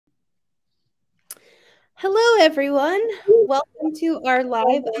Hello, everyone. Welcome to our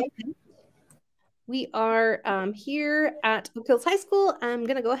live event. We are here at OHHS High School. I'm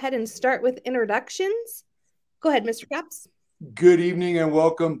going to go ahead and start with introductions. Go ahead, Mr. Caps. Good evening and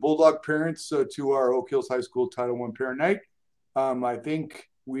welcome, Bulldog parents, to our OHHS High School Title I Parent Night. I think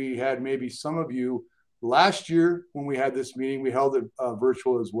we had maybe some of you last year when we had this meeting. We held it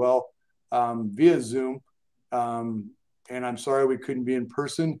virtual as well via Zoom. And I'm sorry we couldn't be in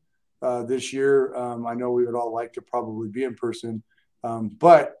person this year. I know we would all like to probably be in person,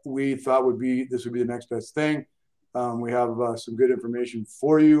 but we thought this would be the next best thing. We have some good information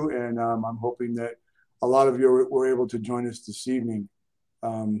for you, and I'm hoping that a lot of you were able to join us this evening.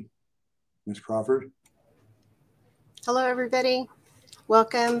 Ms. Crawford. Hello, everybody.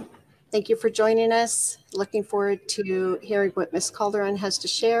 Welcome. Thank you for joining us. Looking forward to hearing what Ms. Calderon has to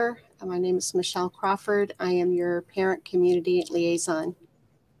share. My name is Michelle Crawford. I am your parent community liaison.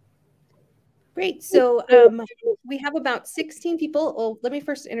 Great. So we have about 16 people. Oh, let me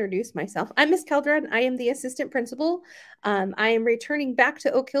first introduce myself. I'm Ms. Calderon. I am the assistant principal. I am returning back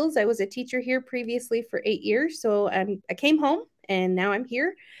to OHHS. I was a teacher here previously for 8 years. So I came home and now I'm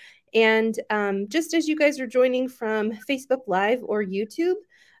here. And just as you guys are joining from Facebook Live or YouTube,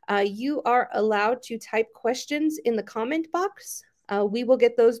 you are allowed to type questions in the comment box. We will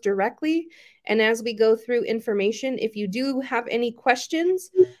get those directly. And as we go through information, if you do have any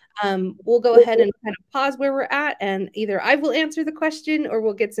questions, we'll go ahead and kind of pause where we're at, and either I will answer the question or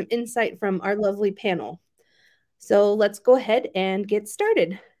we'll get some insight from our lovely panel. So let's go ahead and get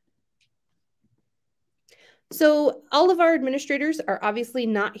started. So all of our administrators are obviously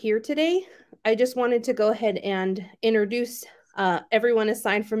not here today. I just wanted to go ahead and introduce everyone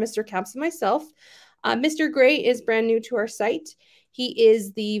aside from Mr. Caps and myself. Mr. Gray is brand new to our site. He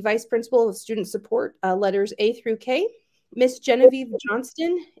is the Vice Principal of Student Support, letters A through K. Miss Genevieve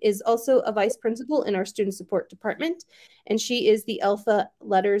Johnston is also a Vice Principal in our Student Support Department, and she is the Alpha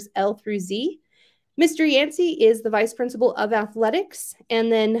letters L through Z. Mr. Yancey is the Vice Principal of Athletics, and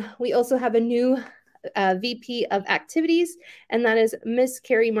then we also have a new VP of Activities, and that is Miss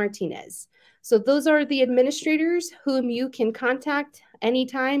Carrie Martinez. So those are the administrators whom you can contact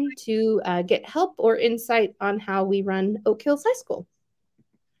anytime to get help or insight on how we run OHHS High School.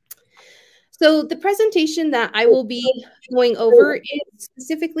 So the presentation that I will be going over is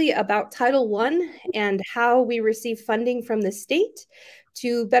specifically about Title I and how we receive funding from the state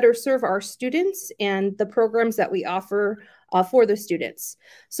to better serve our students and the programs that we offer for the students.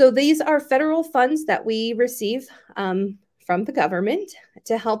 So these are federal funds that we receive from the government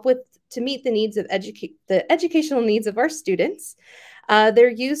to meet the needs of the educational needs of our students. They're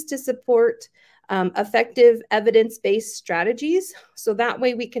used to support effective evidence-based strategies. So that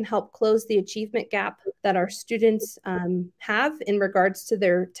way we can help close the achievement gap that our students have in regards to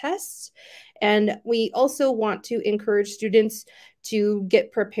their tests. And we also want to encourage students to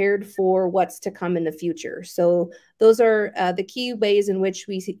get prepared for what's to come in the future. So those are the key ways in which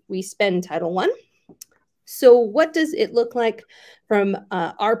we spend Title I. So what does it look like from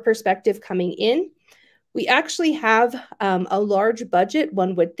our perspective coming in? We actually have a large budget,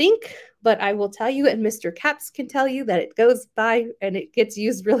 one would think, but I will tell you, and Mr. Caps can tell you, that it goes by and it gets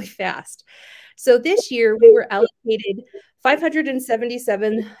used really fast. So this year we were allocated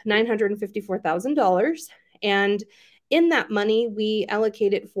 $577,954,000, and in that money we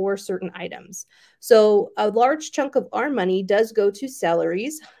allocate it for certain items. So a large chunk of our money does go to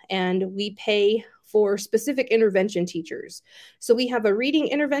salaries, and we pay for specific intervention teachers. So we have a reading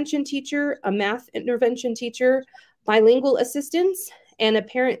intervention teacher, a math intervention teacher, bilingual assistants, and a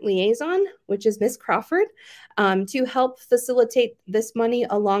parent liaison, which is Ms. Crawford, to help facilitate this money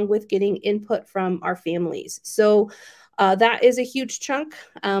along with getting input from our families. So that is a huge chunk.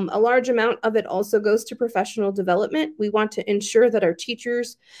 A large amount of it also goes to professional development. We want to ensure that our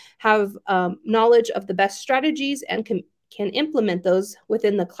teachers have knowledge of the best strategies and can implement those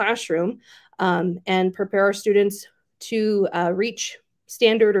within the classroom and prepare our students to reach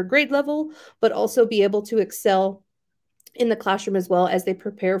standard or grade level, but also be able to excel in the classroom as well as they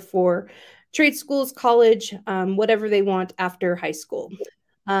prepare for trade schools, college, whatever they want after high school.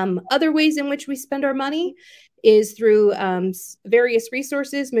 Other ways in which we spend our money is through various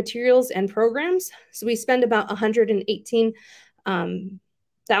resources, materials, and programs. So we spend about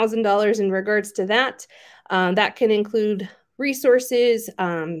 $118,000 in regards to that. That can include resources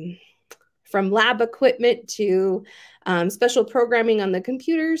from lab equipment to special programming on the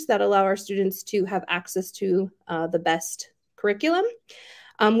computers that allow our students to have access to the best curriculum.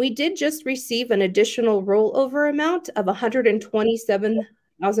 We did just receive an additional rollover amount of $127,000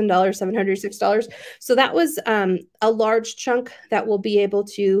 $1,000, $706. So that was a large chunk that we'll be able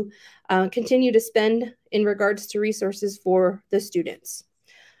to continue to spend in regards to resources for the students.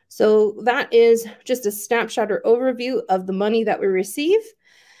 So that is just a snapshot or overview of the money that we receive.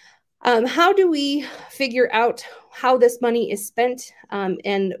 How do we figure out how this money is spent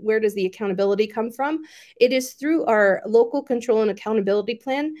and where does the accountability come from? It is through our local control and accountability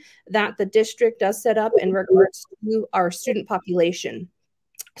plan that the district does set up in regards to our student population.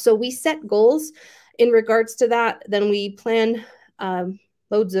 So we set goals in regards to that, then we plan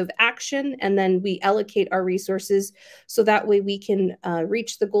modes of action, and then we allocate our resources so that way we can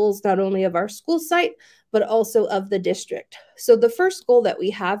reach the goals not only of our school site, but also of the district. So the first goal that we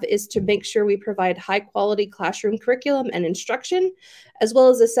have is to make sure we provide high quality classroom curriculum and instruction, as well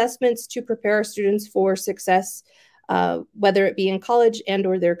as assessments to prepare our students for success, whether it be in college and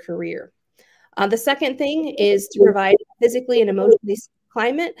or their career. The second thing is to provide physically and emotionally safe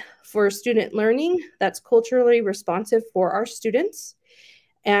climate for student learning that's culturally responsive for our students.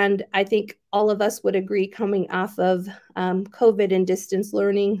 And I think all of us would agree, coming off of COVID and distance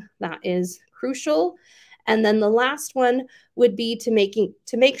learning, that is crucial. And then the last one would be to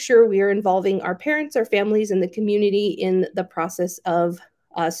make sure we are involving our parents, our families, and the community in the process of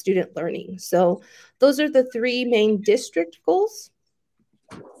student learning. So those are the three main district goals.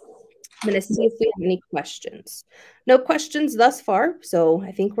 I'm going to see if we have any questions. No questions thus far, so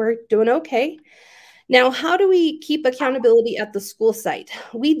I think we're doing okay. Now, how do we keep accountability at the school site?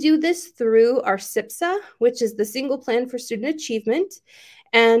 We do this through our SIPSA, which is the Single Plan for Student Achievement.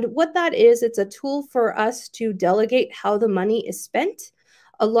 And what that is, it's a tool for us to delegate how the money is spent,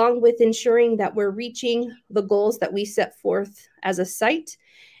 along with ensuring that we're reaching the goals that we set forth as a site.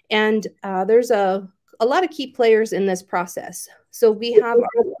 And there's a lot of key players in this process. So we have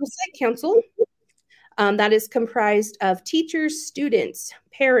our school site council that is comprised of teachers, students,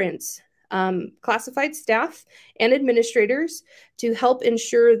 parents, classified staff, and administrators to help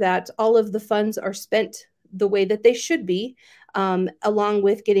ensure that all of the funds are spent the way that they should be, along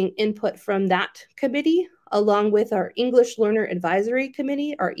with getting input from that committee, along with our English Learner Advisory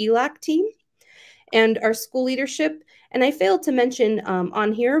Committee, our ELAC team, and our school leadership. And I failed to mention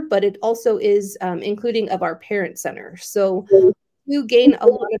on here, but it also is including of our parent center. So you gain a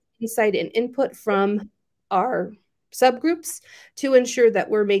lot of insight and input from our subgroups to ensure that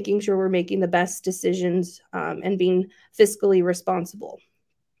we're making sure we're making the best decisions and being fiscally responsible.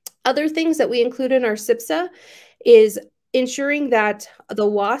 Other things that we include in our SIPSA is ensuring that the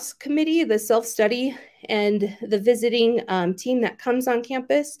WAS committee, the self-study, and the visiting team that comes on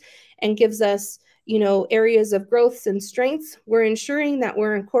campus and gives us, you know, areas of growth and strengths, we're ensuring that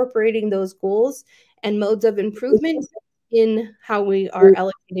we're incorporating those goals and modes of improvement in how we are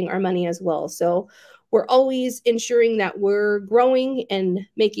allocating our money as well. So we're always ensuring that we're growing and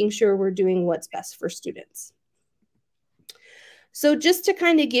making sure we're doing what's best for students. So just to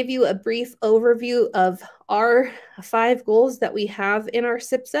kind of give you a brief overview of our 5 goals that we have in our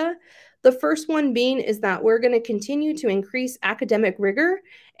SIPSA, the first one being is that we're going to continue to increase academic rigor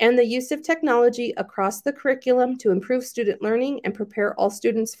and the use of technology across the curriculum to improve student learning and prepare all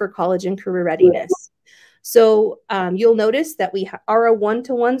students for college and career readiness. So you'll notice that we are a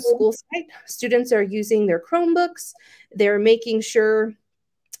one-to-one school site. Students are using their Chromebooks. They're making sure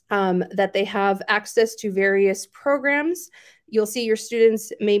that they have access to various programs. You'll see your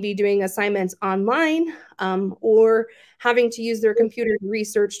students maybe doing assignments online or having to use their computer to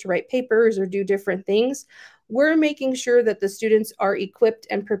research, to write papers, or do different things. We're making sure that the students are equipped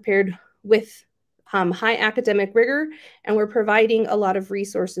and prepared with high academic rigor, and we're providing a lot of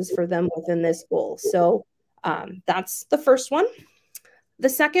resources for them within this goal. So that's the first one. The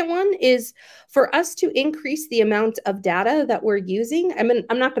second one is for us to increase the amount of data that we're using. I mean,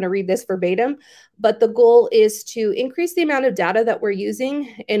 I'm not going to read this verbatim, but the goal is to increase the amount of data that we're using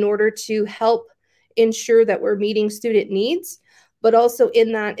in order to help ensure that we're meeting student needs, but also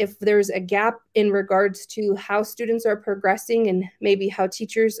in that if there's a gap in regards to how students are progressing and maybe how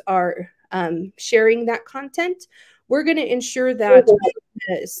teachers are sharing that content, we're going to ensure that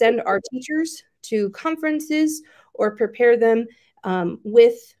we send our teachers to conferences or prepare them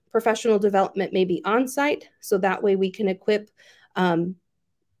with professional development maybe on site, so that way we can equip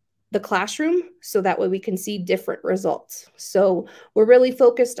the classroom so that way we can see different results. So we're really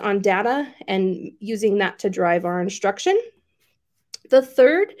focused on data and using that to drive our instruction. The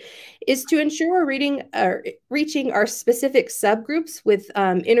third is to ensure we're reaching our specific subgroups with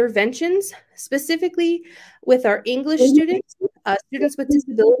interventions, specifically with our English students, students with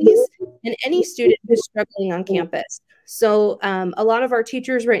disabilities, and any student who's struggling on campus. So a lot of our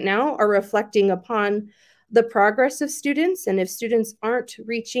teachers right now are reflecting upon the progress of students, and if students aren't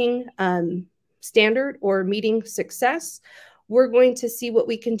reaching standard or meeting success, we're going to see what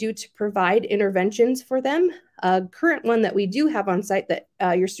we can do to provide interventions for them. A current one that we do have on site that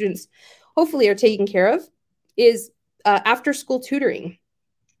your students hopefully are taking care of is after school tutoring.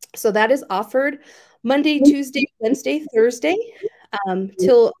 So that is offered Monday, Tuesday, Wednesday, Thursday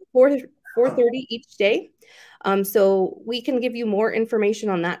till 4:30 each day. So we can give you more information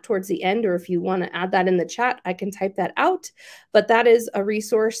on that towards the end, or if you want to add that in the chat, I can type that out. But that is a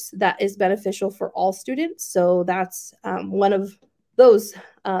resource that is beneficial for all students. So that's one of those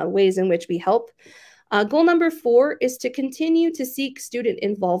ways in which we help. Goal number 4 is to continue to seek student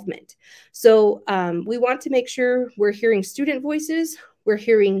involvement. So we want to make sure we're hearing student voices, we're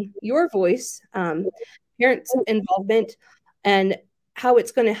hearing your voice, parents' involvement, and how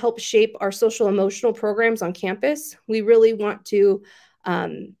it's going to help shape our social emotional programs on campus. We really want to,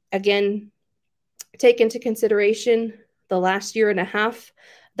 again, take into consideration the last year and a half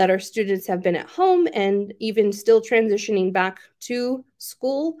that our students have been at home and even still transitioning back to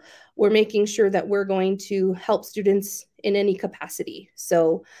school. We're making sure that we're going to help students in any capacity.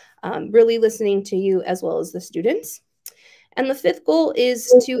 So really listening to you as well as the students. And the 5th goal is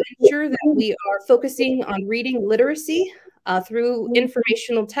to ensure that we are focusing on reading literacy through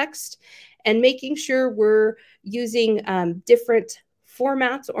informational text and making sure we're using different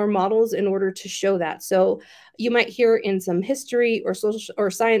formats or models in order to show that. So you might hear in some history or social or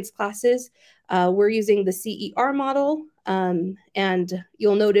science classes, we're using the CER model. And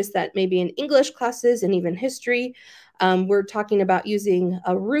you'll notice that maybe in English classes and even history, we're talking about using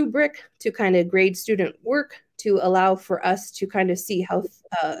a rubric to kind of grade student work to allow for us to kind of see how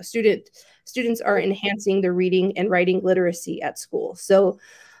students are enhancing their reading and writing literacy at school. So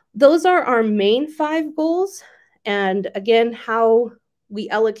those are our main 5 goals. And again, how we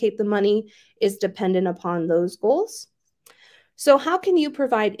allocate the money is dependent upon those goals. So how can you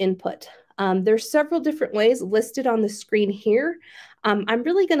provide input? There's several different ways listed on the screen here. I'm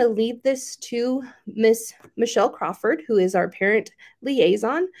really going to leave this to Miss Michelle Crawford, who is our parent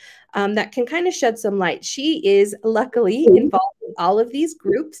liaison, that can kind of shed some light. She is luckily involved in all of these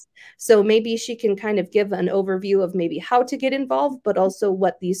groups, so maybe she can kind of give an overview of maybe how to get involved, but also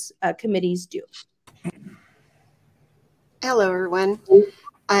what these committees do. Hello, everyone.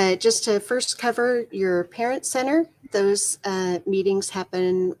 Just to first cover your parent center, those meetings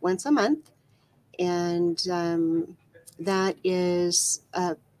happen once a month, and that is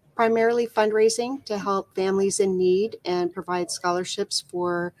primarily fundraising to help families in need and provide scholarships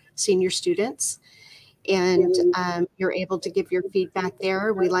for senior students. And you're able to give your feedback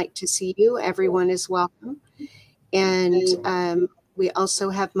there. We like to see you. Everyone is welcome. And we also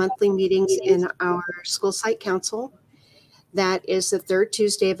have monthly meetings in our school site council. That is the 3rd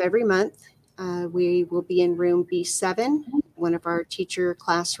Tuesday of every month. We will be in room B7, one of our teacher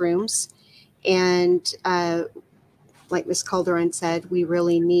classrooms. And like Ms. Calderon said, we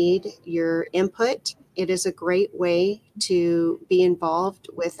really need your input. It is a great way to be involved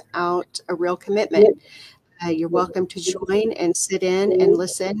without a real commitment. You're welcome to join and sit in and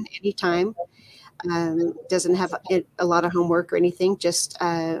listen anytime. Doesn't have a lot of homework or anything, just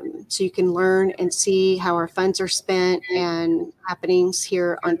so you can learn and see how our funds are spent and happenings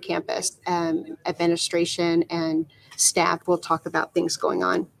here on campus. Administration and staff will talk about things going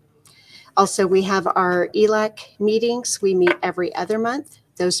on. Also, we have our ELEC meetings. We meet every other month.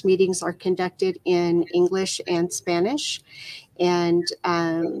 Those meetings are conducted in English and Spanish. And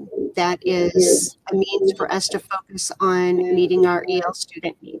that is a means for us to focus on meeting our EL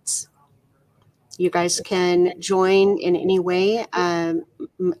student needs. You guys can join in any way.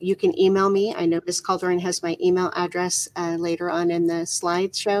 You can email me. I know Ms. Calderon has my email address later on in the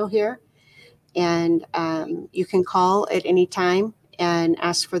slideshow here. And you can call at any time and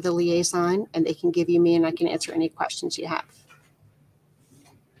ask for the liaison, and they can give you me, and I can answer any questions you have.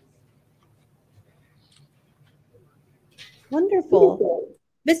 Wonderful.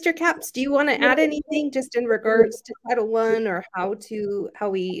 Mr. Capps, do you want to add anything just in regards to Title I or how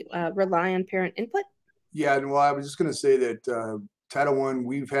we rely on parent input? Yeah, well, I was just going to say that Title I,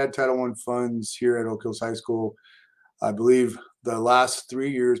 we've had Title I funds here at Oak Hills High School. I believe the last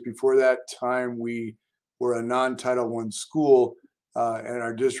 3 years. Before that time, we were a non-Title I school, and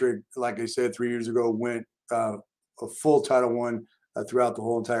our district, like I said, 3 years ago, went a full Title I throughout the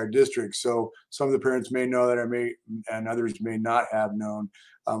whole entire district. So some of the parents may know that, and others may not have known.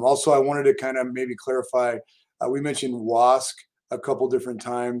 Also, I wanted to kind of maybe clarify, we mentioned WASC a couple different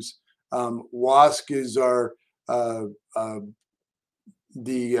times. WASC is our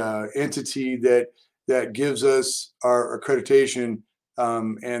the entity that gives us our accreditation,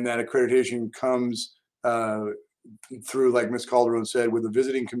 and that accreditation comes through, like Ms. Calderon said, with a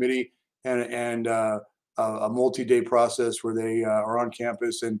visiting committee and a multi-day process where they are on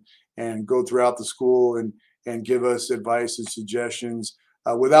campus and go throughout the school and give us advice and suggestions.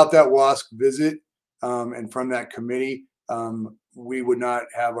 Without that WASC visit and from that committee, we would not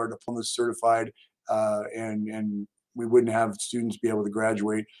have our diplomas certified, and we wouldn't have students be able to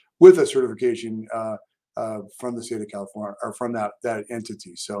graduate with a certification from the state of California or from that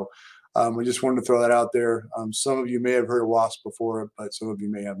entity. So we just wanted to throw that out there. Some of you may have heard of WASP before, but some of you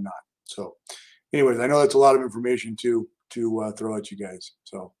may have not. So anyways, I know that's a lot of information to throw at you guys.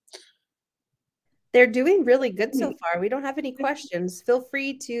 So they're doing really good so far. We don't have any questions. Feel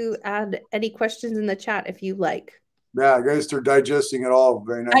free to add any questions in the chat if you like. Yeah, I guess they're digesting it all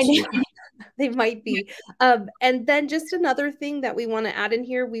very nicely. They might be. And then just another thing that we want to add in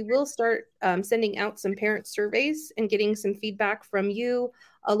here, we will start sending out some parent surveys and getting some feedback from you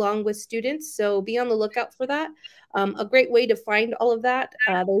along with students. So be on the lookout for that. A great way to find all of that,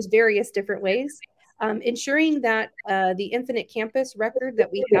 there's various different ways. Ensuring that the Infinite Campus record that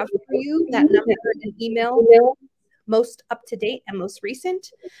we have for you, that number and email, most up to date and most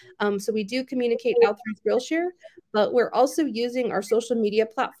recent. So we do communicate out through Skillshare, but we're also using our social media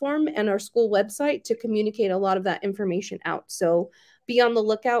platform and our school website to communicate a lot of that information out. So be on the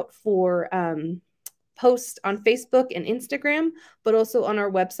lookout for posts on Facebook and Instagram, but also on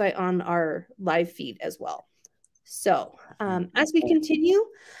our website on our live feed as well. So as we continue,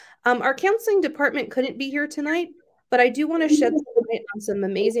 our counseling department couldn't be here tonight, but I do want to shed some light on some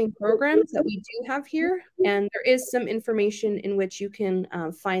amazing programs that we do have here. And there is some information in which you can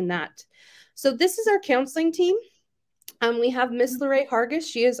find that. So this is our counseling team. We have Miss Lorraine Hargis.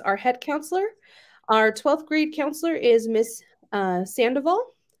 She is our head counselor. Our 12th grade counselor is Miss Sandoval.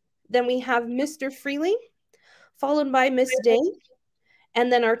 Then we have Mr. Freeling, followed by Miss Day.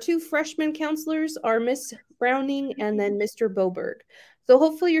 And then our two freshman counselors are Miss Browning and then Mr. Boberg. So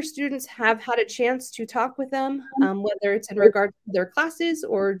hopefully your students have had a chance to talk with them, whether it's in regard to their classes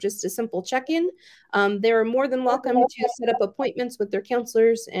or just a simple check-in. They're more than welcome to set up appointments with their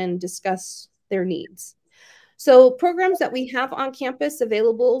counselors and discuss their needs. So programs that we have on campus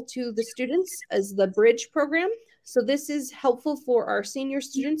available to the students is the Bridge program. So this is helpful for our senior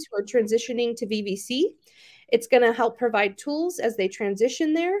students who are transitioning to VVC. It's going to help provide tools as they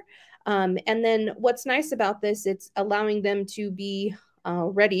transition there. And then what's nice about this, it's allowing them to be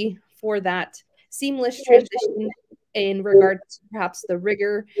ready for that seamless transition in regard to perhaps the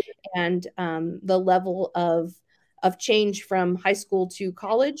rigor and the level of change from high school to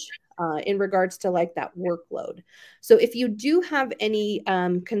college in regards to like that workload. So if you do have any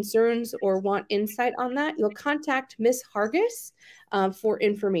concerns or want insight on that, you'll contact Miss Hargis for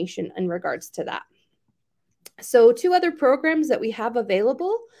information in regards to that. So two other programs that we have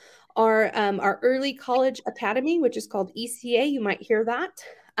available are our Early College Academy, which is called ECA. You might hear that.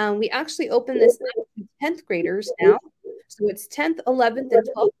 We actually open this up to 10th graders now. So it's 10th, 11th, and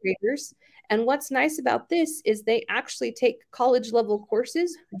 12th graders. And what's nice about this is they actually take college level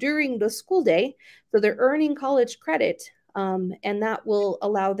courses during the school day. So they're earning college credit, and that will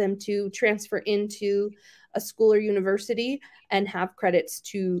allow them to transfer into a school or university and have credits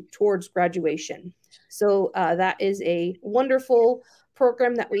towards graduation. So that is a wonderful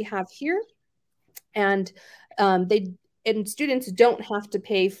program that we have here. And students don't have to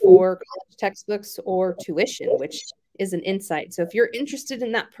pay for college textbooks or tuition, which is an insight. So if you're interested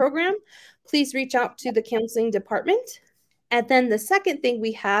in that program, please reach out to the counseling department. And then the second thing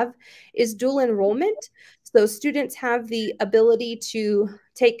we have is dual enrollment. So students have the ability to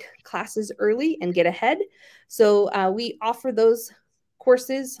take classes early and get ahead. So we offer those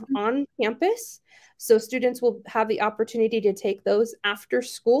courses on campus. So students will have the opportunity to take those after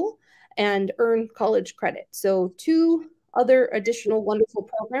school and earn college credit. So two other additional wonderful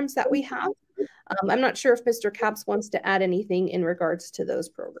programs that we have. I'm not sure if Mr. Capps wants to add anything in regards to those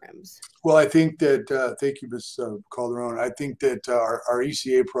programs. Well, I think that, thank you, Ms. Calderon. I think that our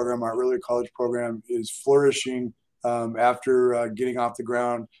ECA program, our early college program, is flourishing after getting off the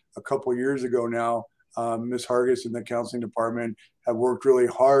ground a couple years ago now. Ms. Hargis and the counseling department have worked really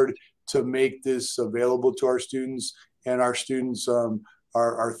hard to make this available to our students, and our students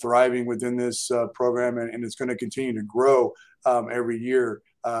are thriving within this program, and it's going to continue to grow every year.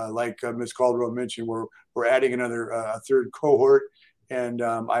 Like Ms. Calderon mentioned, we're adding another a third cohort, and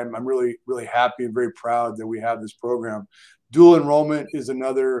I'm really happy and very proud that we have this program. Dual enrollment is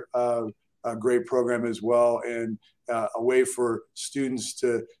another great program as well, and a way for students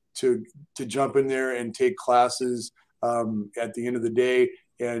to jump in there and take classes at the end of the day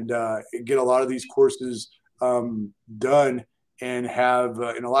and get a lot of these courses done, and have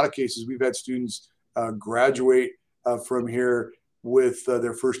in a lot of cases we've had students graduate from here with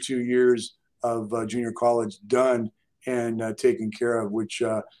their first 2 years of junior college done and taken care of, which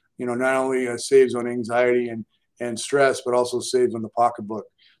not only saves on anxiety and stress, but also saves on the pocketbook.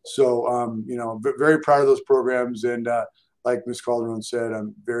 So very proud of those programs, and like Ms. Calderon said,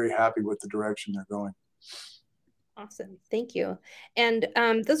 I'm very happy with the direction they're going. Awesome. Thank you. And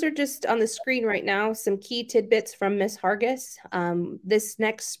those are just on the screen right now, some key tidbits from Ms. Hargis. This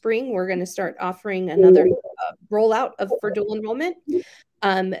next spring, we're going to start offering another rollout for dual enrollment.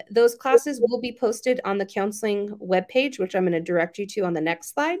 Those classes will be posted on the counseling webpage, which I'm going to direct you to on the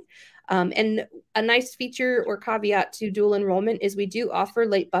next slide. And a nice feature or caveat to dual enrollment is we do offer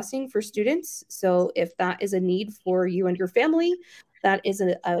late busing for students. So if that is a need for you and your family, that is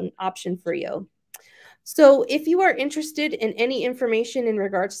an option for you. So if you are interested in any information in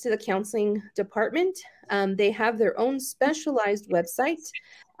regards to the counseling department, they have their own specialized website.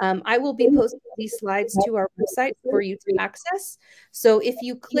 I will be posting these slides to our website for you to access. So if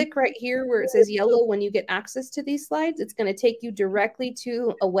you click right here where it says yellow when you get access to these slides, it's going to take you directly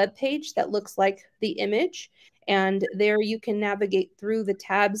to a web page that looks like the image. And there you can navigate through the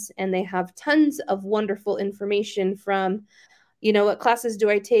tabs, and they have tons of wonderful information from, what classes do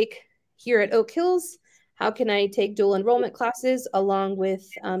I take here at Oak Hills? How can I take dual enrollment classes, along with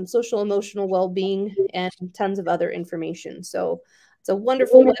social emotional well-being and tons of other information. So it's a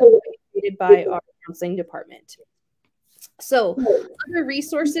wonderful website created by our counseling department. So other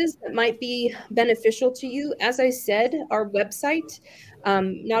resources that might be beneficial to you, as I said, our website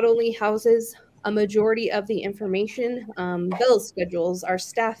not only houses a majority of the information, bill schedules, our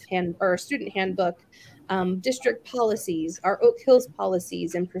our student handbook, district policies, our Oak Hills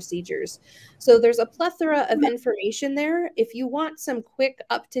policies and procedures. So there's a plethora of information there. If you want some quick,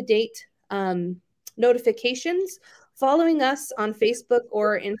 up-to-date notifications, following us on Facebook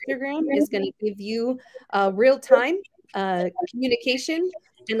or Instagram is going to give you real-time communication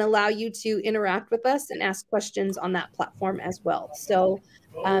and allow you to interact with us and ask questions on that platform as well. So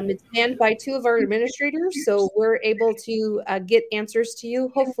it's manned by 2 of our administrators, so we're able to get answers to you,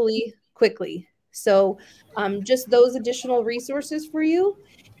 hopefully quickly. So just those additional resources for you.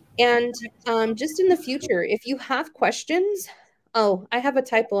 And just in the future, if you have questions, I have a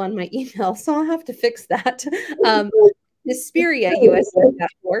typo on my email, so I'll have to fix that.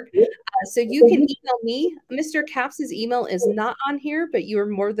 Hesperia@usf.org. So you can email me. Mr. Caps's email is not on here, but you are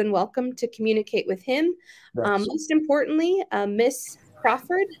more than welcome to communicate with him. Most importantly, Miss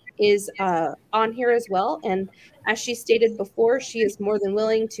Crawford is on here as well. And as she stated before, she is more than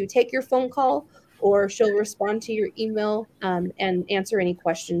willing to take your phone call, or she'll respond to your email and answer any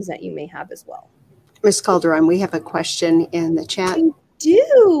questions that you may have as well. Ms. Calderon, we have a question in the chat. We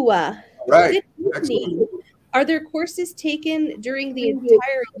do. Right. Good evening. Are there courses taken during the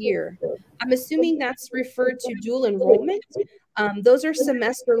entire year? I'm assuming that's referred to dual enrollment. Those are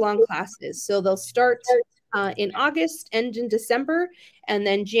semester-long classes. So they'll start in August, end in December, and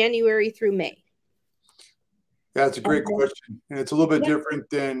then January through May. Yeah, it's a great question. And it's a little bit different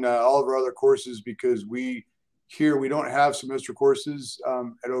than all of our other courses, because we don't have semester courses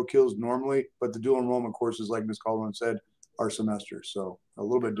at Oak Hills normally, but the dual enrollment courses, like Ms. Calderon said, are semesters. So a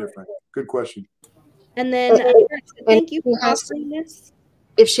little bit different. Good question. And then thank you for offering this.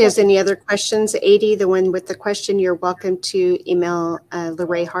 If she has any other questions, 80, the one with the question, you're welcome to email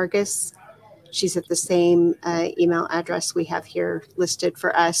Lorraine Hargis. She's at the same email address we have here listed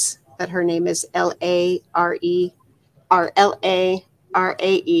for us, but her name is LARAE.Hargis,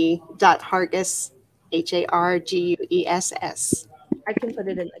 HARGUESS. I can put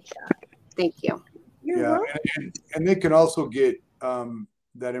it in the chat. Thank you. You're welcome. And they can also get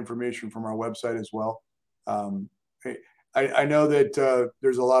that information from our website as well. I know that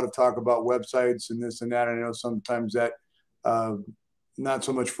there's a lot of talk about websites and this and that. I know sometimes that not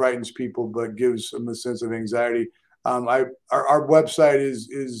so much frightens people, but gives them a sense of anxiety. Our website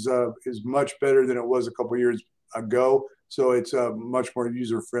is much better than it was a couple of years ago. So it's much more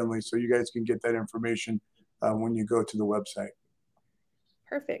user friendly. So you guys can get that information when you go to the website.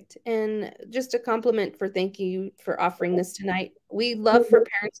 Perfect. And just a compliment for thank you for offering this tonight. We love for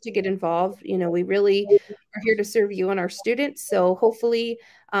parents to get involved. We really are here to serve you and our students. So hopefully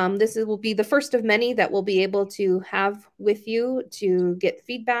this will be the first of many that we'll be able to have with you to get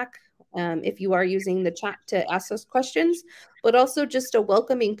feedback if you are using the chat to ask us questions, but also just a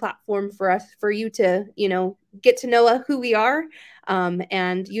welcoming platform for you to, get to know who we are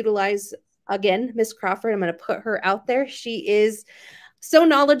and utilize, again, Miss Crawford. I'm going to put her out there. She is so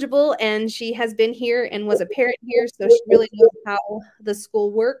knowledgeable, and she has been here and was a parent here, so she really knows how the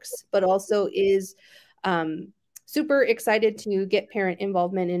school works, but also is super excited to get parent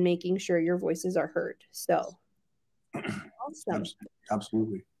involvement in making sure your voices are heard. So awesome.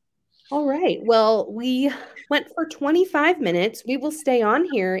 Absolutely. All right. Well, we went for 25 minutes. We will stay on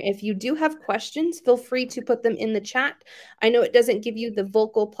here. If you do have questions, feel free to put them in the chat. I know it doesn't give you the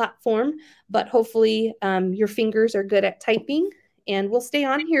vocal platform, but hopefully your fingers are good at typing. And we'll stay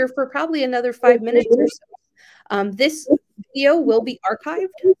on here for probably another 5 minutes or so. This video will be archived,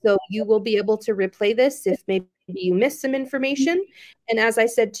 so you will be able to replay this if maybe you missed some information. And as I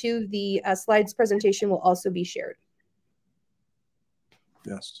said too, the slides presentation will also be shared.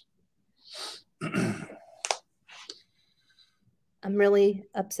 Yes. I'm really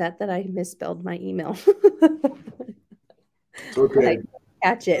upset that I misspelled my email. It's okay.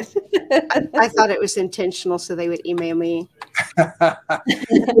 Catch it. I thought it was intentional so they would email me.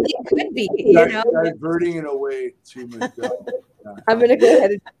 It could be, you know. Diverting it away to Michelle. Yeah. I'm going to go ahead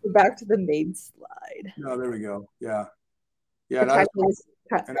and go back to the main slide. No, there we go. Yeah. Yeah.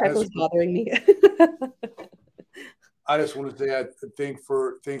 Typo's bothering me. I just want to say thank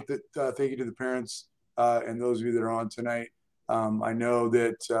you to the parents and those of you that are on tonight. I know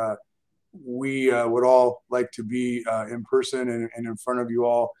that we would all like to be in person and in front of you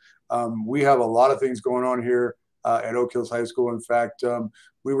all. We have a lot of things going on here at Oak Hills High School. In fact,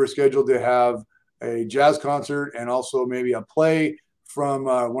 we were scheduled to have a jazz concert and also maybe a play from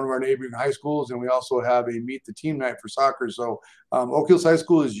one of our neighboring high schools. And we also have a meet the team night for soccer. So Oak Hills High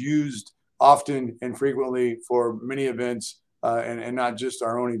School is used often and frequently for many events and not just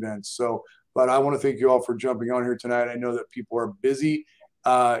our own events. So, but I want to thank you all for jumping on here tonight. I know that people are busy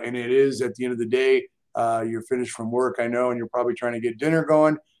and it is at the end of the day, you're finished from work, I know, and you're probably trying to get dinner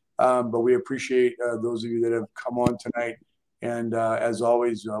going. But we appreciate those of you that have come on tonight. And as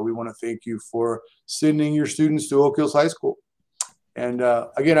always, we want to thank you for sending your students to Oak Hills High School. And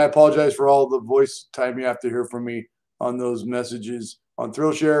again, I apologize for all the voice time you have to hear from me on those messages on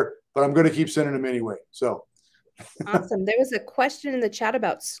ThrillShare, but I'm going to keep sending them anyway. So awesome. There was a question in the chat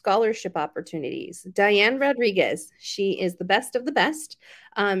about scholarship opportunities. Diane Rodriguez, she is the best of the best.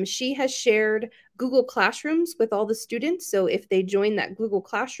 She has shared Google Classrooms with all the students. So if they join that Google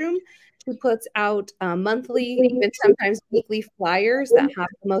Classroom, she puts out monthly, even sometimes weekly flyers that have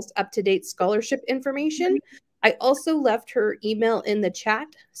the most up-to-date scholarship information. I also left her email in the chat.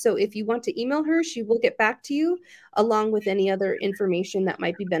 So if you want to email her, she will get back to you along with any other information that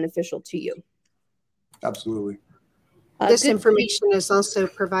might be beneficial to you. Absolutely. This information is also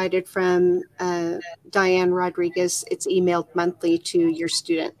provided from Diane Rodriguez. It's emailed monthly to your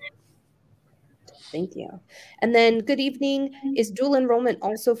student. Thank you. And then good evening. Is dual enrollment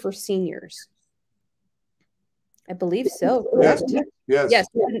also for seniors? I believe so. Yes. Yes. Yes.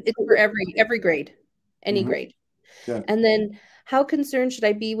 It's for every grade, any grade. Yeah. And then how concerned should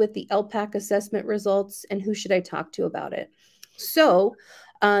I be with the LPAC assessment results and who should I talk to about it? So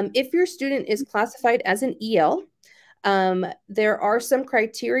if your student is classified as an EL, there are some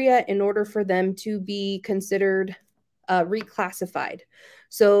criteria in order for them to be considered reclassified.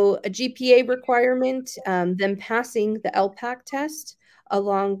 So a GPA requirement, them passing the LPAC test,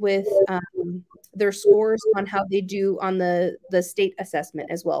 along with their scores on how they do on the state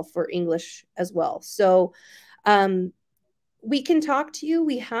assessment as well for English as well. So we can talk to you.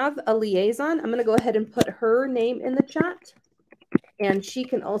 We have a liaison. I'm going to go ahead and put her name in the chat. And she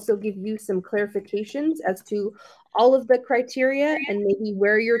can also give you some clarifications as to all of the criteria and maybe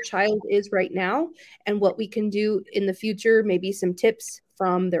where your child is right now and what we can do in the future, maybe some tips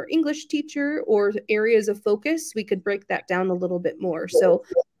from their English teacher or areas of focus. We could break that down a little bit more. So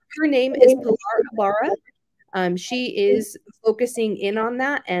her name is Pilar Ibarra. She is focusing in on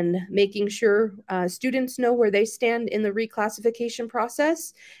that and making sure students know where they stand in the reclassification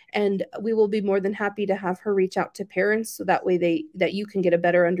process. And we will be more than happy to have her reach out to parents so that way that you can get a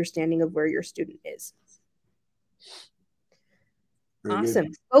better understanding of where your student is. Very awesome.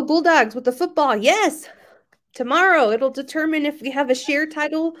 Good. Go Bulldogs with the football. Yes. Tomorrow it'll determine if we have a share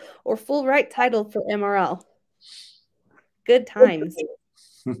title or full right title for MRL. Good times.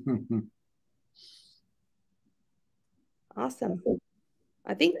 Awesome.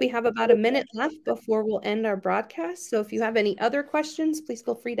 I think we have about a minute left before we'll end our broadcast. So if you have any other questions, please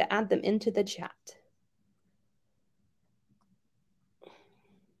feel free to add them into the chat.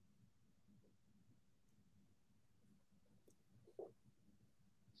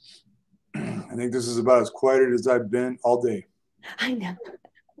 I think this is about as quiet as I've been all day. I know.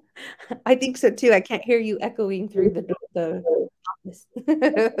 I think so too. I can't hear you echoing through the office.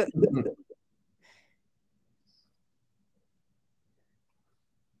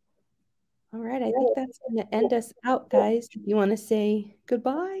 All right, I think that's going to end us out, guys. You want to say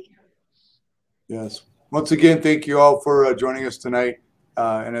goodbye? Yes. Once again, thank you all for joining us tonight.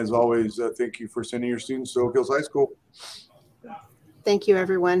 And as always, thank you for sending your students to Oak Hills High School. Thank you,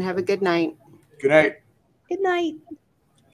 everyone. Have a good night. Good night. Good night.